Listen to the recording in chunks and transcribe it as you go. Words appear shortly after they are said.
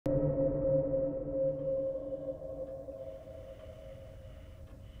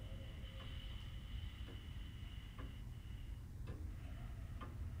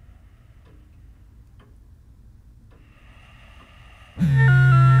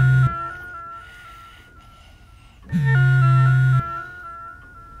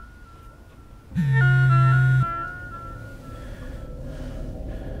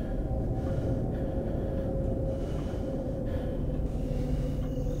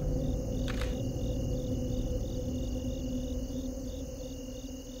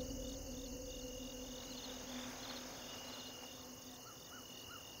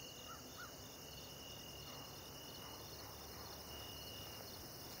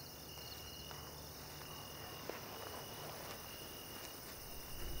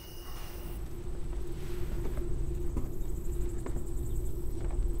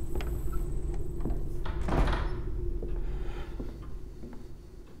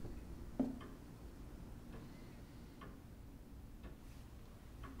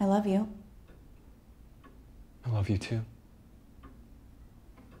love you. I love you too.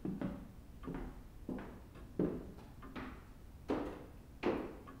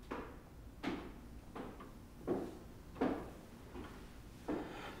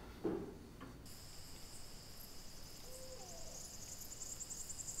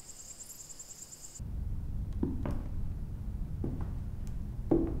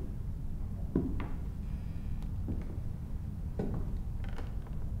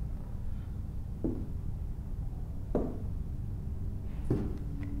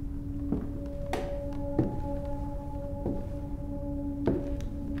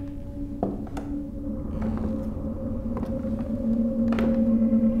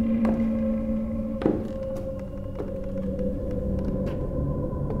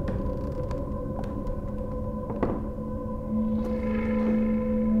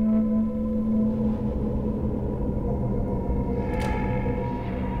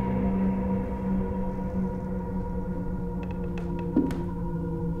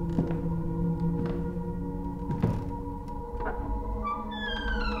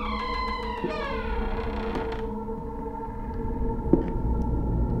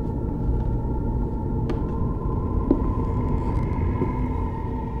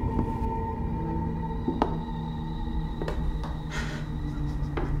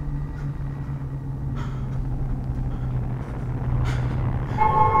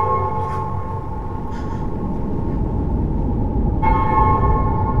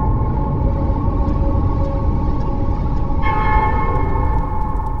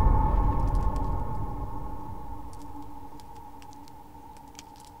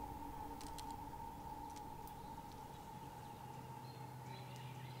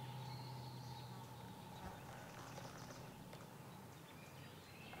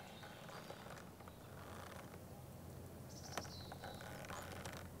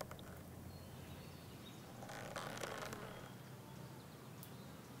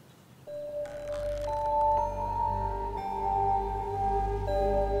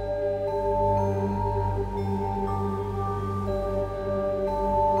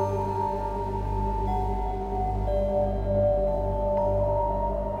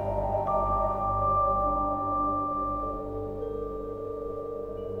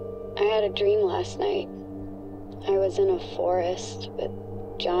 I had a dream last night. I was in a forest with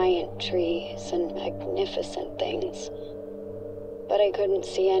giant trees and magnificent things. But I couldn't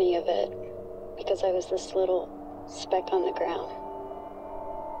see any of it because I was this little speck on the ground.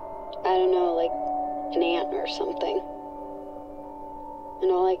 I don't know, like an ant or something. And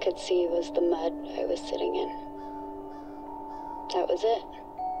all I could see was the mud I was sitting in. That was it.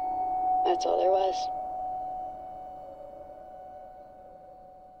 That's all there was.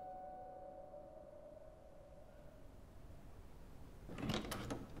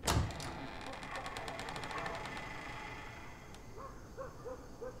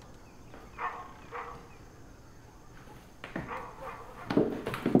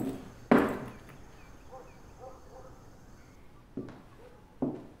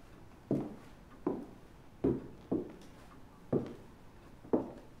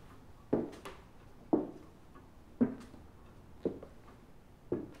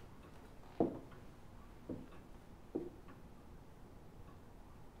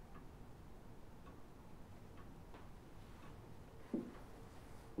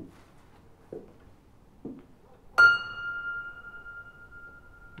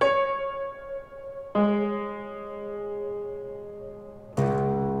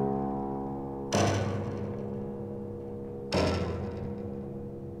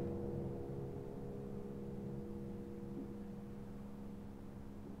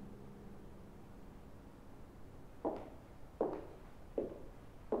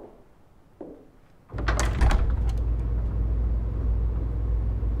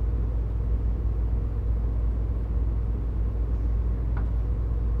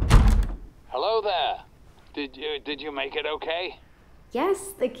 Hello there. Did you make it okay?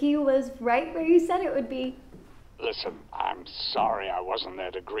 Yes, the key was right where you said it would be. Listen, I'm sorry I wasn't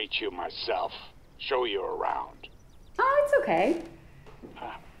there to greet you myself. Show you around. Oh, it's okay.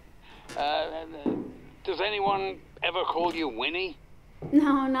 Does anyone ever call you Wynne?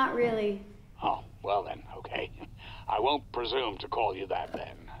 No, not really. Oh, well then, okay. I won't presume to call you that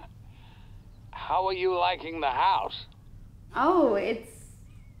then. How are you liking the house? Oh,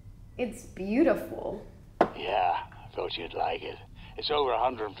 it's beautiful. Yeah, I thought you'd like it. It's over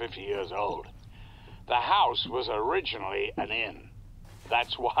 150 years old. The house was originally an inn.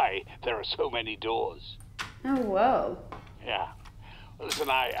 That's why there are so many doors. Oh, whoa. Yeah. Listen,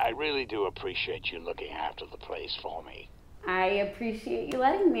 I really do appreciate you looking after the place for me. I appreciate you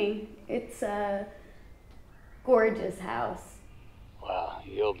letting me. It's a gorgeous house. Well,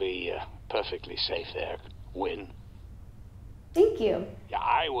 you'll be perfectly safe there, Wynne. Thank you. Yeah,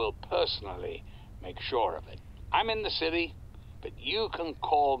 I will personally make sure of it. I'm in the city, but you can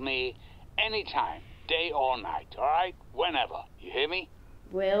call me anytime, day or night, all right? Whenever. You hear me?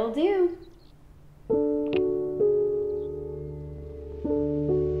 Will do.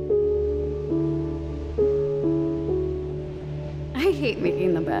 I hate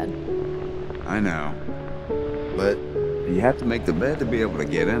making the bed. I know. But you have to make the bed to be able to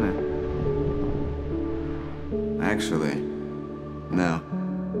get in it. Actually, no,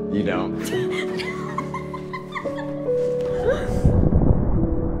 you don't.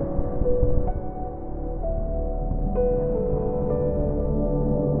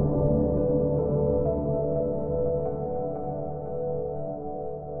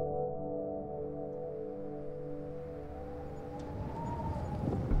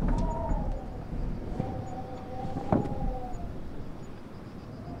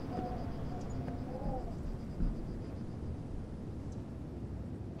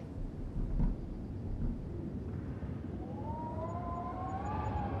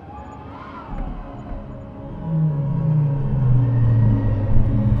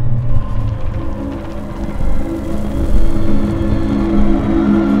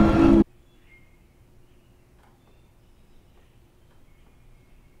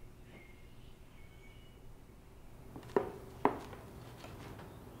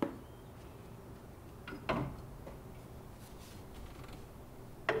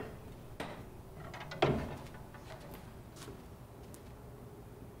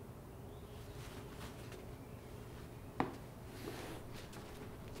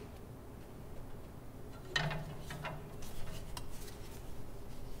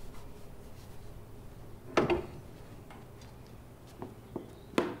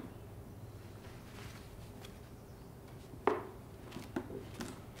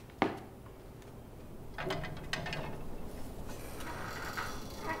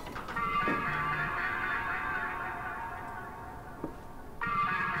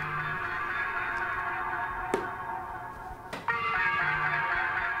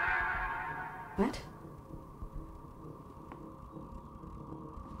 What?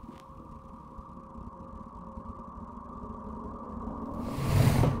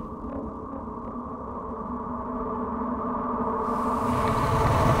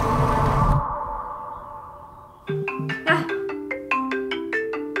 Ah.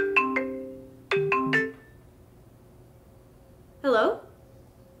 Hello?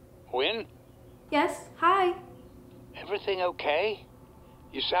 Wynne? Yes, hi. Everything okay?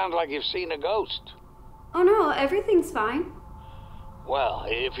 You sound like you've seen a ghost. Oh no, everything's fine. Well,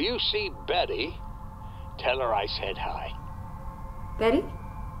 if you see Betty, tell her I said hi. Betty?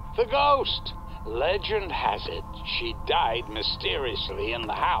 The ghost! Legend has it she died mysteriously in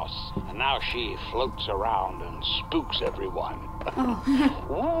the house, and now she floats around and spooks everyone.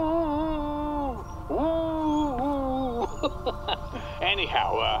 Woo! Woo!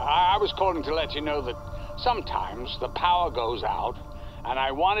 Anyhow, I was calling to let you know that sometimes the power goes out, and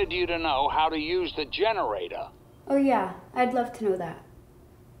I wanted you to know how to use the generator. Oh yeah, I'd love to know that.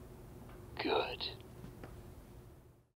 Good.